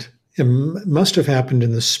happened, it must have happened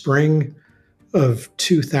in the spring of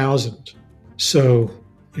 2000. So,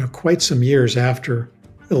 quite some years after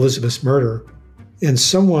Elizabeth's murder. And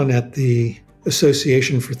someone at the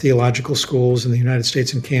Association for Theological Schools in the United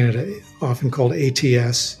States and Canada, often called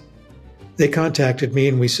ATS, they contacted me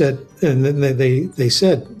and we said, and then they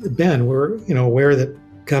said, Ben, we're aware that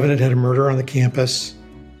Covenant had a murder on the campus.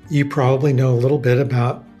 You probably know a little bit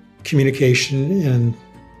about communication in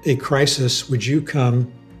a crisis. Would you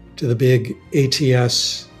come to the big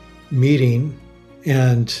ATS meeting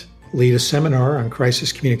and lead a seminar on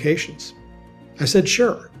crisis communications? I said,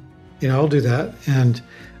 sure, I'll do that. And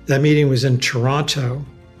that meeting was in Toronto.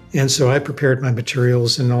 And so I prepared my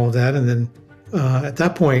materials and all of that. And then at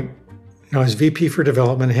that point, I was VP for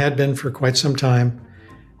development, had been for quite some time.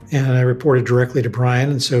 And I reported directly to Brian.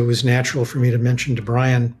 And so it was natural for me to mention to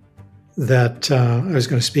Brian that I was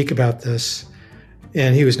going to speak about this.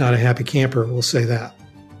 And he was not a happy camper, we'll say that.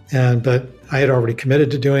 But I had already committed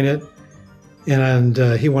to doing it. And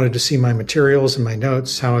he wanted to see my materials and my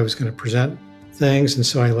notes, how I was going to present things. And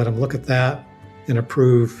so I let him look at that and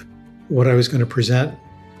approve what I was going to present.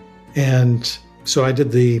 And so I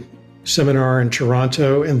did the seminar in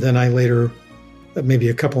Toronto. And then I later, maybe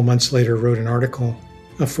a couple months later, wrote an article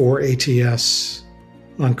for ATS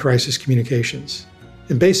on crisis communications.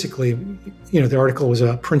 And basically, the article was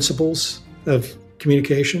about principles of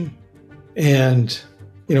communication. And,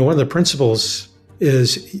 one of the principles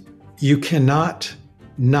is you cannot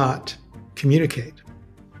not communicate.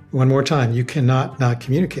 One more time, you cannot not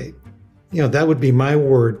communicate. That would be my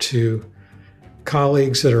word to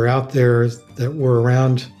colleagues that are out there that were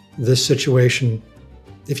around this situation.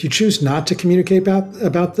 If you choose not to communicate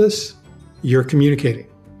about this, you're communicating,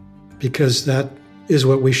 because that is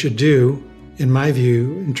what we should do, in my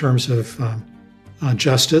view, in terms of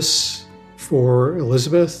justice for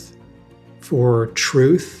Elizabeth, for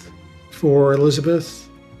truth for Elizabeth,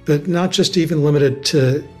 but not just even limited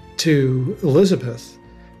to Elizabeth,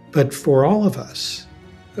 but for all of us.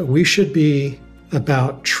 We should be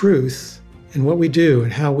about truth in what we do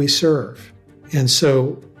and how we serve. And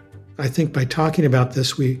so I think by talking about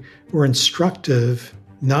this, we're instructive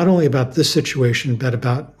not only about this situation, but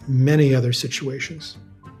about many other situations.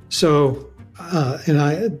 So,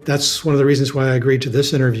 that's one of the reasons why I agreed to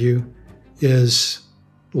this interview is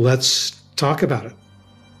let's talk about it.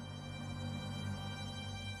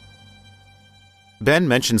 Ben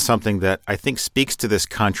mentioned something that I think speaks to this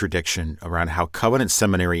contradiction around how Covenant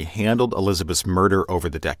Seminary handled Elizabeth's murder over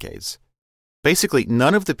the decades. Basically,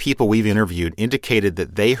 none of the people we've interviewed indicated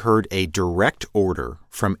that they heard a direct order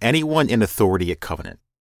from anyone in authority at Covenant,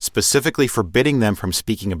 specifically forbidding them from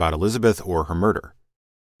speaking about Elizabeth or her murder.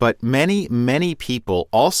 But many, many people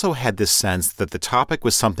also had this sense that the topic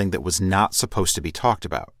was something that was not supposed to be talked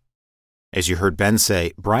about. As you heard Ben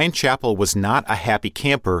say, Bryan Chapell was not a happy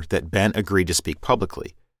camper that Ben agreed to speak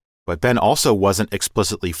publicly, but Ben also wasn't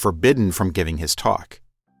explicitly forbidden from giving his talk.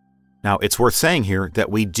 Now, it's worth saying here that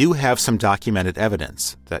we do have some documented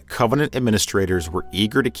evidence that Covenant administrators were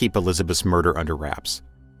eager to keep Elizabeth's murder under wraps,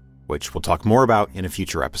 which we'll talk more about in a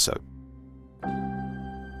future episode.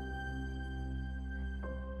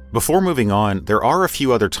 Before moving on, there are a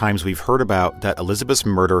few other times we've heard about that Elizabeth's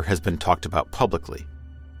murder has been talked about publicly.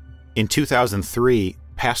 In 2003,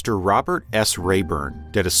 Pastor Robert S. Rayburn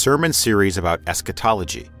did a sermon series about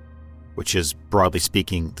eschatology. which is, broadly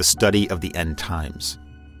speaking, the study of the end times.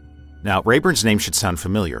 Now, Rayburn's name should sound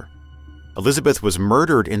familiar. Elizabeth was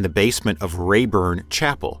murdered in the basement of Rayburn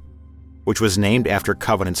Chapel, which was named after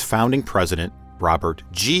Covenant's founding president, Robert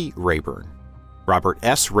G. Rayburn, Robert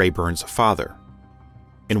S. Rayburn's father.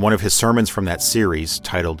 In one of his sermons from that series,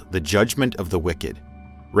 titled The Judgment of the Wicked,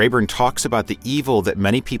 Rayburn talks about the evil that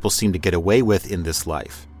many people seem to get away with in this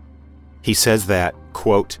life. He says that,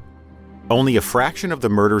 quote, "Only a fraction of the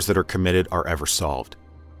murders that are committed are ever solved.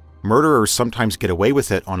 Murderers sometimes get away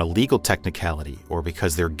with it on a legal technicality or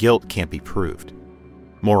because their guilt can't be proved.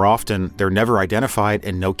 More often, they're never identified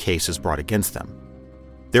and no case is brought against them.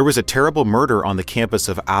 There was a terrible murder on the campus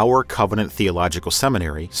of our Covenant Theological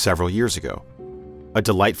Seminary several years ago. A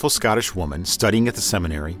delightful Scottish woman studying at the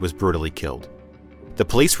seminary was brutally killed. The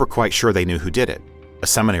police were quite sure they knew who did it, a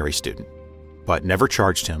seminary student, but never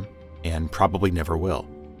charged him and probably never will."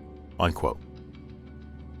 Unquote.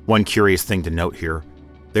 One curious thing to note here,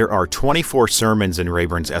 there are 24 sermons in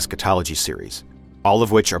Rayburn's eschatology series, all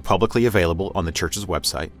of which are publicly available on the church's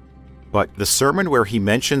website, but the sermon where he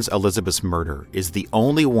mentions Elizabeth's murder is the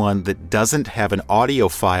only one that doesn't have an audio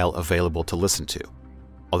file available to listen to,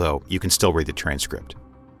 although you can still read the transcript.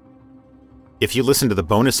 If you listened to the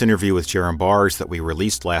bonus interview with Jerram Barrs that we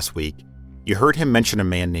released last week, you heard him mention a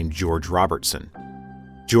man named George Robertson.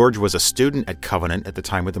 George was a student at Covenant at the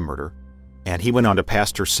time of the murder, and he went on to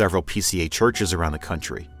pastor several PCA churches around the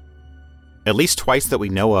country. At least twice that we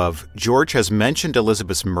know of, George has mentioned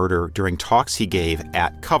Elizabeth's murder during talks he gave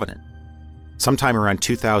at Covenant. Sometime around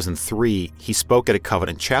 2003, he spoke at a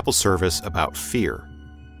Covenant chapel service about fear.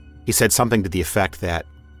 He said something to the effect that,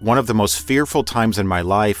 "One of the most fearful times in my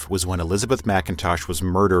life was when Elizabeth McIntosh was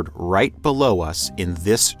murdered right below us in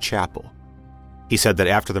this chapel." He said that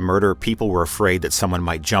after the murder, people were afraid that someone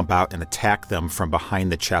might jump out and attack them from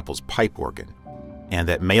behind the chapel's pipe organ, and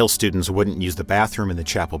that male students wouldn't use the bathroom in the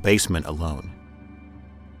chapel basement alone.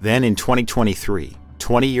 Then in 2023,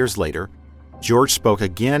 20 years later, George spoke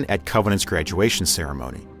again at Covenant's graduation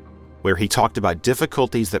ceremony, where he talked about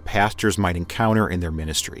difficulties that pastors might encounter in their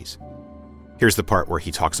ministries. Here's the part where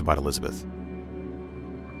he talks about Elizabeth.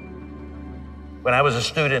 When I was a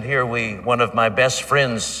student here, one of my best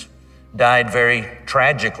friends died very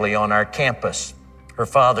tragically on our campus. Her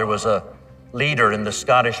father was a leader in the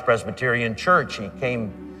Scottish Presbyterian Church. He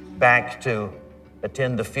came back to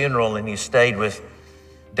attend the funeral and he stayed with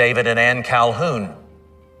David and Ann Calhoun.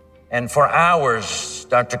 And for hours,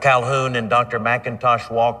 Dr. Calhoun and Dr.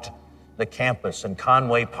 McIntosh walked the campus in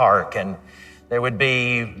Conway Park, and there would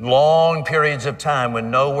be long periods of time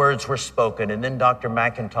when no words were spoken, and then Dr.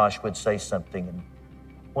 McIntosh would say something. And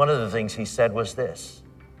one of the things he said was this: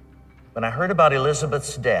 "When I heard about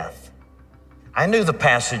Elizabeth's death, I knew the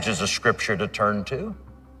passages of Scripture to turn to.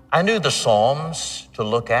 I knew the Psalms to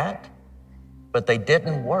look at, but they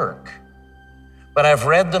didn't work. But I've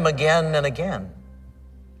read them again and again,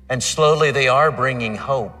 and slowly they are bringing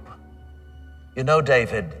hope. You know,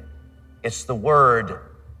 David, it's the Word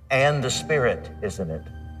and the Spirit, isn't it?"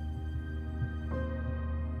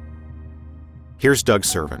 Here's Doug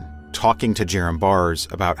Servan talking to Jerram Barrs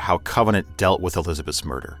about how Covenant dealt with Elizabeth's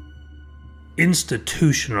murder.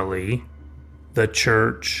 Institutionally, the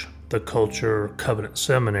church, the culture, Covenant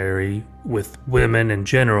Seminary, with women in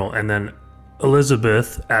general, and then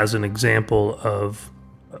Elizabeth as an example of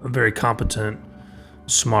a very competent,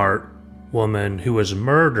 smart woman who was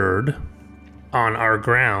murdered on our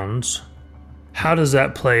grounds. How does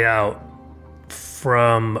that play out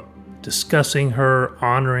from discussing her,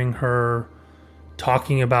 honoring her,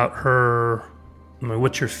 talking about her? I mean,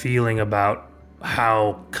 what's your feeling about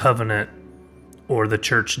how Covenant or the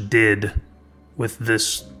church did with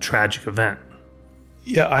this tragic event?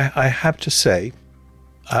 Yeah, I have to say,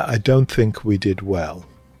 I don't think we did well.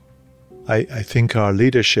 I think our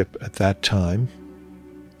leadership at that time,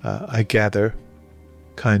 I gather,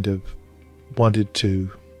 kind of wanted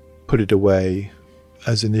to put it away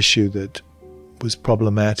as an issue that was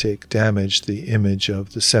problematic, damaged the image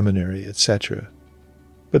of the seminary, etc.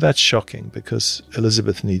 But that's shocking because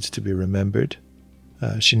Elizabeth needs to be remembered.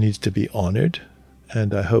 She needs to be honored,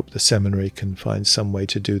 and I hope the seminary can find some way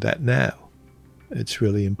to do that now. It's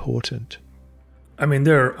really important. I mean,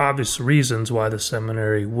 there are obvious reasons why the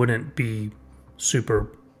seminary wouldn't be super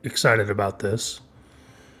excited about this.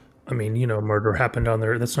 I mean, you know, murder happened on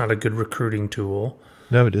there. That's not a good recruiting tool.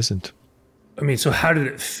 No, it isn't. I mean, so how did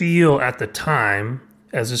it feel at the time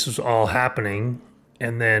as this was all happening?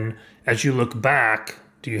 And then as you look back,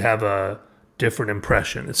 do you have a different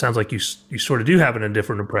impression? It sounds like you sort of do have a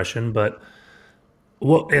different impression, but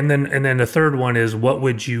what? And then the third one is, what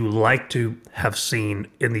would you like to have seen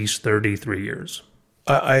in these 33 years?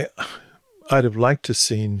 I'd have liked to have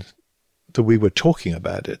seen that we were talking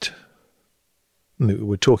about it. We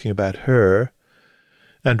were talking about her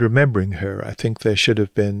and remembering her. I think there should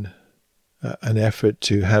have been an effort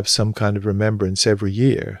to have some kind of remembrance every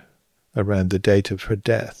year around the date of her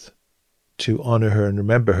death, to honor her and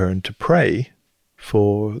remember her and to pray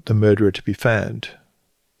for the murderer to be found.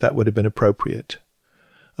 That would have been appropriate.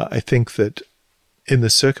 I think that in the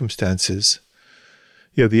circumstances,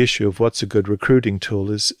 the issue of what's a good recruiting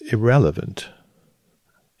tool is irrelevant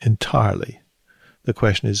entirely. The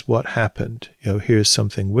question is what happened. Here's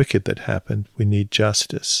something wicked that happened. We need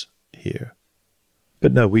justice here.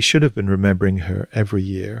 But no, we should have been remembering her every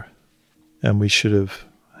year, and we should have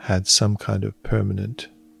had some kind of permanent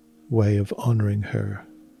way of honoring her.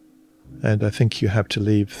 And I think you have to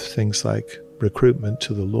leave things like recruitment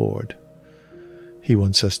to the Lord. He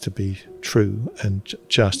wants us to be true and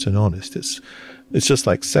just and honest. It's just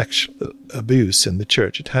like sexual abuse in the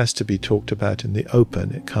church. It has to be talked about in the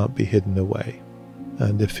open. It can't be hidden away.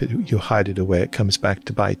 And if you hide it away, it comes back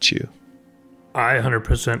to bite you. I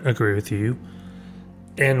 100% agree with you.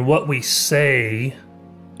 And what we say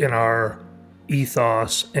in our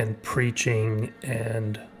ethos and preaching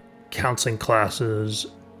and counseling classes,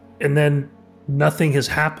 and then nothing has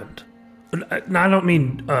happened. And I don't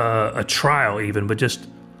mean a trial even, but just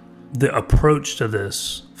the approach to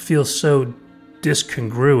this feels so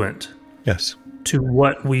discongruent. Yes. To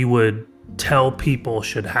what we would tell people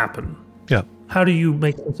should happen. Yeah. How do you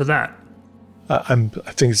make sense of that? I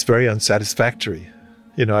think it's very unsatisfactory.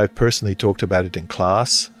 I've personally talked about it in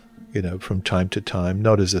class, from time to time,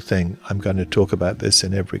 not as a thing, I'm going to talk about this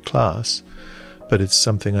in every class, but it's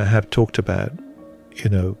something I have talked about,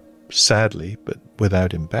 sadly, but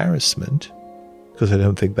without embarrassment, because I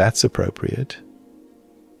don't think that's appropriate,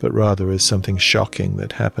 but rather as something shocking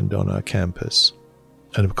that happened on our campus.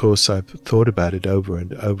 And of course, I've thought about it over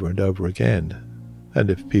and over and over again.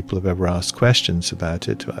 And if people have ever asked questions about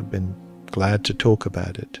it, I've been glad to talk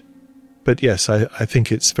about it. But yes, I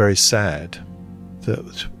think it's very sad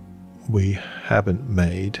that we haven't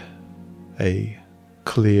made a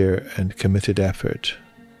clear and committed effort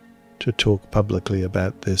to talk publicly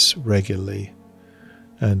about this regularly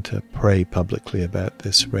and to pray publicly about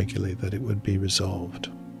this regularly, that it would be resolved.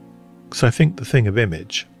 So I think the thing of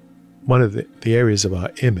image, one of the areas of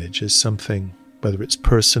our image is something, whether it's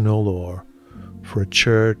personal or for a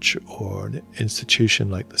church or an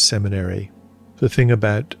institution like the seminary, the thing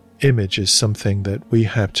about image is something that we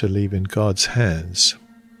have to leave in God's hands,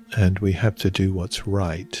 and we have to do what's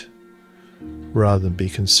right rather than be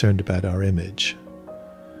concerned about our image.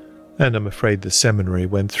 And I'm afraid the seminary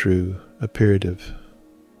went through a period of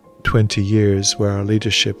 20 years where our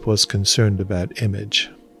leadership was concerned about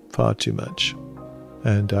image far too much.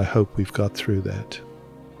 And I hope we've got through that.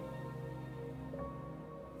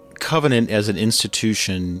 Covenant as an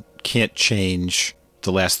institution can't change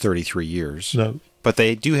the last 33 years. No. But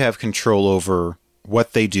they do have control over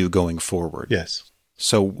what they do going forward. Yes.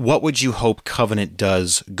 So what would you hope Covenant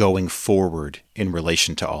does going forward in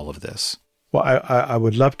relation to all of this? Well, I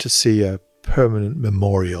would love to see a permanent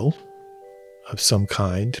memorial of some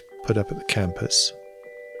kind put up at the campus,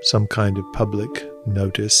 some kind of public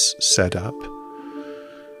notice set up,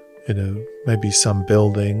 maybe some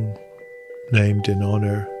building named in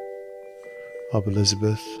honor of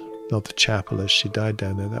Elizabeth, not the chapel as she died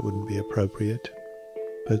down there, that wouldn't be appropriate,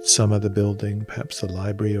 but some other building, perhaps the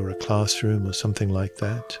library or a classroom or something like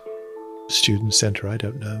that, student center, I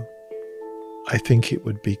don't know. I think it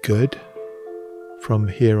would be good from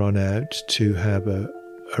here on out to have a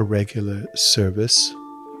regular service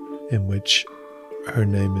in which her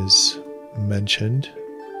name is mentioned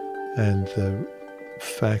and the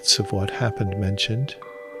facts of what happened mentioned,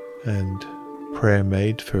 and prayer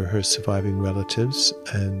made for her surviving relatives,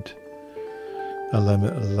 and a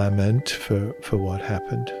lament for what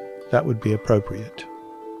happened. That would be appropriate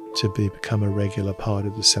to become a regular part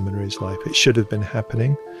of the seminary's life. It should have been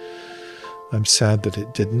happening. I'm sad that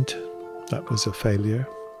it didn't. That was a failure.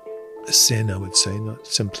 A sin, I would say, not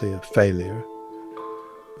simply a failure,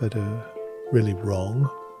 but really wrong.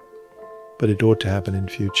 But it ought to happen in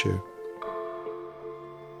future.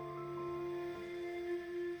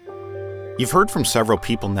 You've heard from several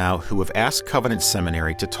people now who have asked Covenant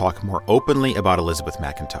Seminary to talk more openly about Elizabeth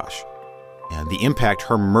McIntosh and the impact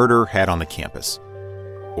her murder had on the campus,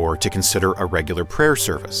 or to consider a regular prayer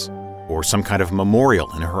service, or some kind of memorial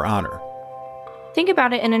in her honor. Think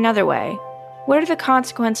about it in another way. What are the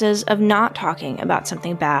consequences of not talking about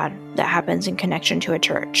something bad that happens in connection to a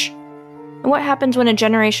church? And what happens when a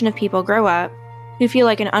generation of people grow up who feel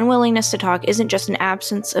like an unwillingness to talk isn't just an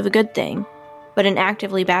absence of a good thing, but an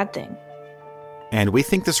actively bad thing? And we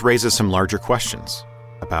think this raises some larger questions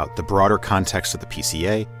about the broader context of the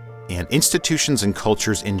PCA and institutions and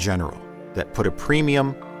cultures in general that put a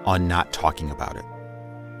premium on not talking about it.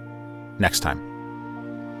 Next time.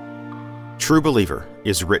 True Believer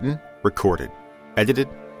is written, recorded, edited,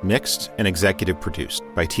 mixed, and executive produced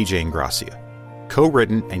by TJ Ingracia.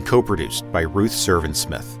 Co-written and co-produced by Ruth Servin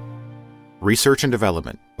Smith. Research and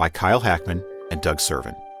development by Kyle Hackman and Doug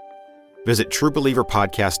Servin. Visit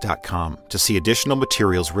truebelieverpodcast.com to see additional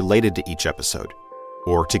materials related to each episode,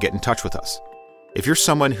 or to get in touch with us. If you're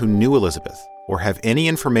someone who knew Elizabeth or have any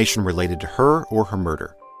information related to her or her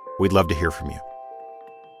murder, we'd love to hear from you.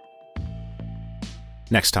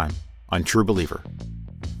 Next time on True Believer.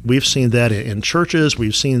 We've seen that in churches.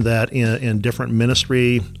 We've seen that in different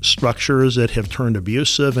ministry structures that have turned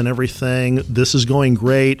abusive and everything. This is going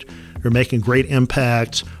great. You're making great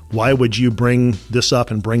impact. Why would you bring this up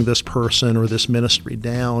and bring this person or this ministry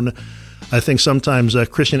down? I think sometimes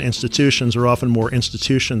Christian institutions are often more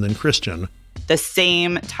institution than Christian. The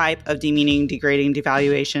same type of demeaning, degrading,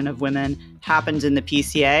 devaluation of women happens in the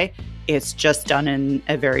PCA. It's just done in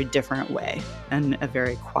a very different way, and a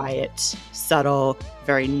very quiet, subtle,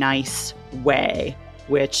 very nice way,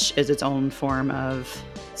 which is its own form of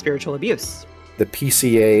spiritual abuse. The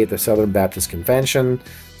PCA, the Southern Baptist Convention,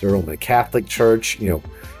 the Roman Catholic Church,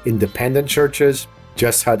 independent churches,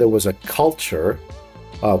 just how there was a culture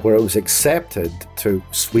where it was accepted to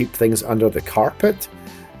sweep things under the carpet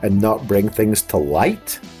and not bring things to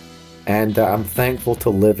light. And I'm thankful to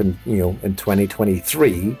live in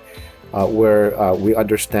 2023 where we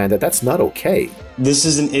understand that that's not okay. This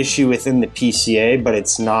is an issue within the PCA, but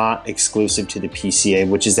it's not exclusive to the PCA,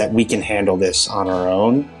 which is that we can handle this on our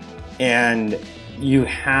own. And you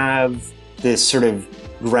have this sort of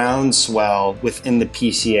groundswell within the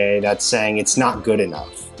PCA that's saying it's not good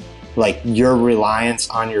enough. Like, your reliance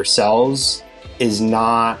on yourselves is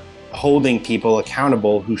not holding people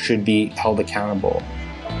accountable who should be held accountable.